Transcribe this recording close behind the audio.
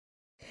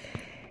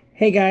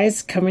Hey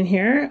guys, coming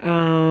here,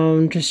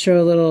 just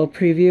show a little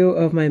preview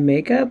of my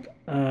makeup.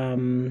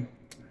 No,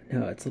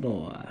 it's a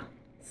little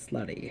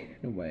slutty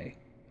in a way.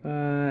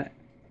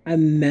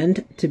 I'm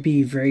meant to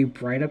be very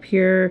bright up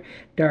here,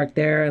 dark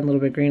there, and a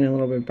little bit green and a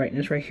little bit of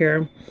brightness right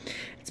here.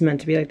 It's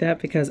meant to be like that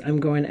because I'm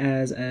going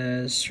as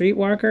a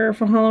streetwalker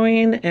for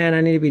Halloween and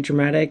I need to be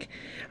dramatic.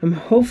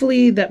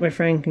 Hopefully that my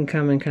friend can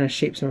come and kind of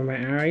shape some of my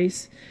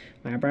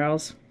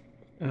eyebrows.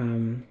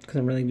 Because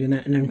I'm really doing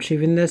that, and I'm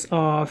shaving this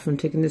off, I'm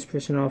taking this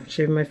portion off,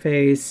 shaving my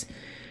face,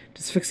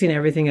 just fixing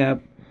everything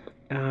up.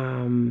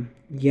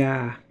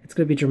 Yeah, it's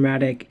gonna be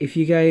dramatic. If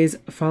you guys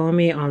follow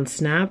me on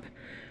Snap,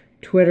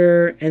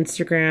 Twitter,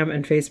 Instagram,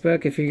 and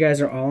Facebook, if you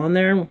guys are all on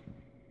there,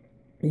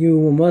 you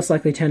will most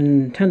likely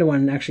 10 to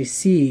 1 actually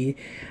see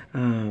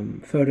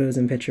photos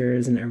and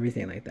pictures and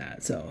everything like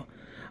that. So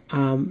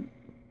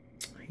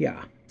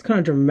yeah, it's kind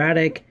of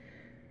dramatic,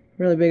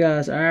 really big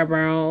ass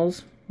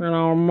eyebrows.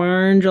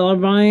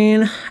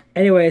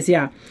 Anyways,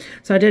 yeah.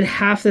 So I did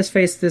half this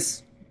face,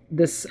 this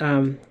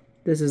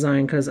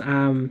design, because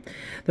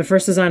the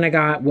first design I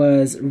got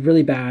was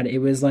really bad. It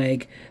was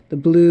like the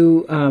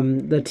blue,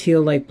 the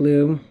teal light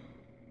blue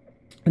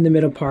in the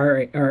middle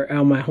part, or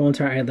on my whole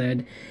entire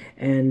eyelid,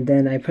 and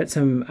then I put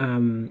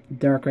some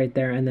dark right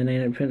there, and then I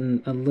ended up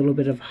putting a little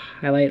bit of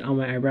highlight on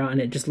my eyebrow,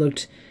 and it just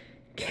looked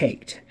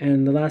caked.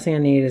 And the last thing I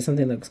need is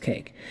something that looks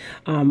cake.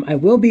 I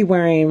will be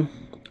wearing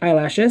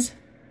eyelashes.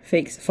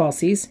 Fake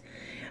falsies.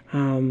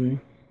 I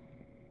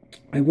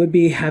would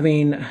be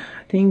having, I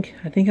think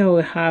I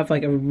would have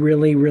like a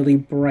really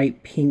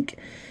bright pink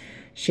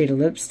shade of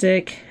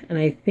lipstick, and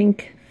I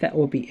think that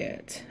will be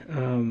it.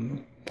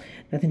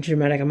 Nothing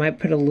dramatic. I might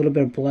put a little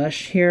bit of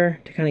blush here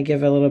to kind of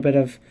give a little bit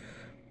of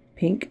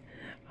pink.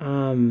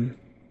 But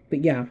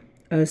yeah,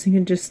 I was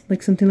thinking just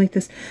like something like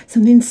this,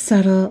 something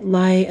subtle,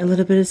 light, a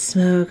little bit of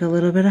smoke, a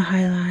little bit of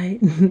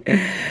highlight,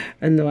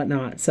 and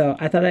whatnot. So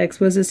I thought I'd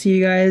expose this to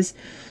you guys.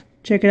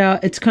 Check it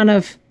out. It's kind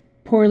of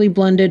poorly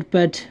blended,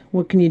 but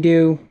what can you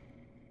do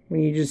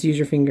when you just use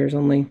your fingers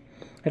only?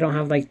 I don't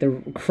have like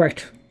the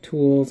correct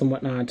tools and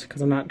whatnot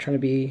because I'm not trying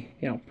to be,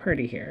 you know,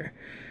 pretty here.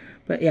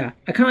 But yeah,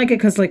 I kind of like it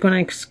because like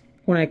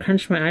when I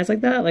crunch my eyes like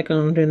that, like when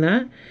I'm doing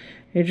that,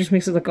 it just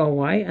makes it look all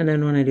white. And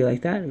then when I do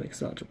like that, it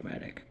makes it all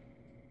dramatic.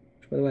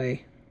 Which, by the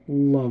way,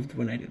 loved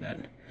when I do that.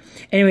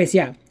 Anyways,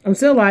 yeah, I'm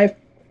still alive.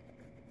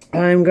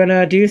 I'm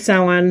gonna do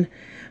Samhain,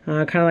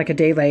 kind of like a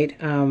day late,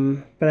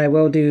 but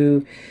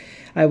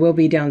I will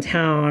be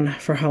downtown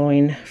for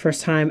Halloween,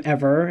 first time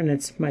ever, and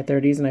it's my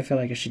 30s, and I feel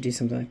like I should do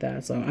something like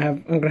that. So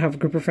I'm going to have a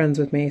group of friends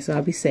with me, so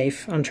I'll be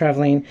safe on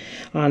traveling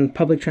on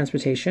public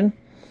transportation.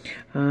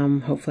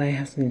 Hopefully I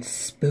have something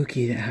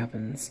spooky that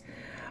happens.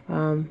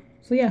 So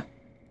yeah,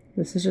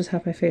 this is just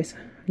half my face.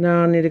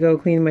 Now I need to go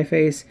clean my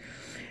face,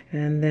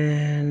 and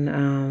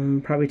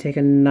then probably take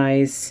a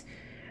nice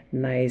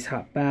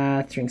hot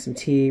bath, drink some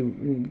tea,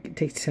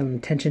 take some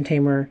tension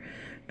tamer,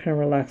 kind of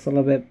relax a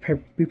little bit,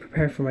 be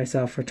prepared for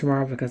myself for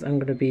tomorrow because I'm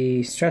going to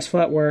be stressful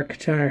at work,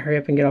 trying to hurry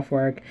up and get off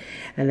work,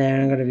 and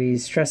then I'm going to be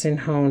stressing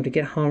home to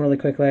get home really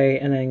quickly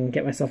and then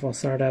get myself all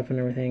started up and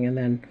everything, and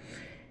then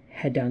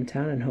head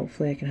downtown and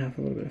hopefully I can have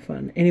a little bit of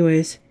fun.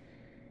 Anyways,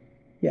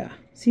 yeah.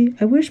 See,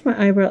 I wish my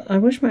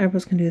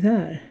eyebrows can do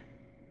that.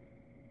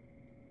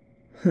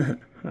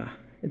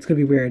 It's going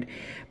to be weird.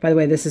 By the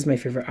way, this is my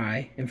favorite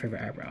eye and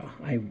favorite eyebrow.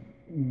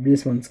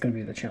 This one's going to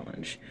be the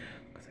challenge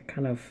because I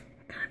kind of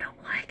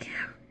don't like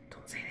him.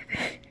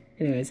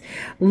 Anyways,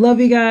 love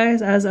you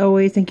guys. As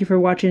always, thank you for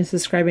watching,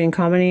 subscribing, and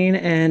commenting.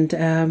 And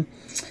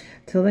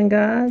till then,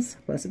 guys,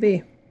 blessed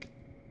be.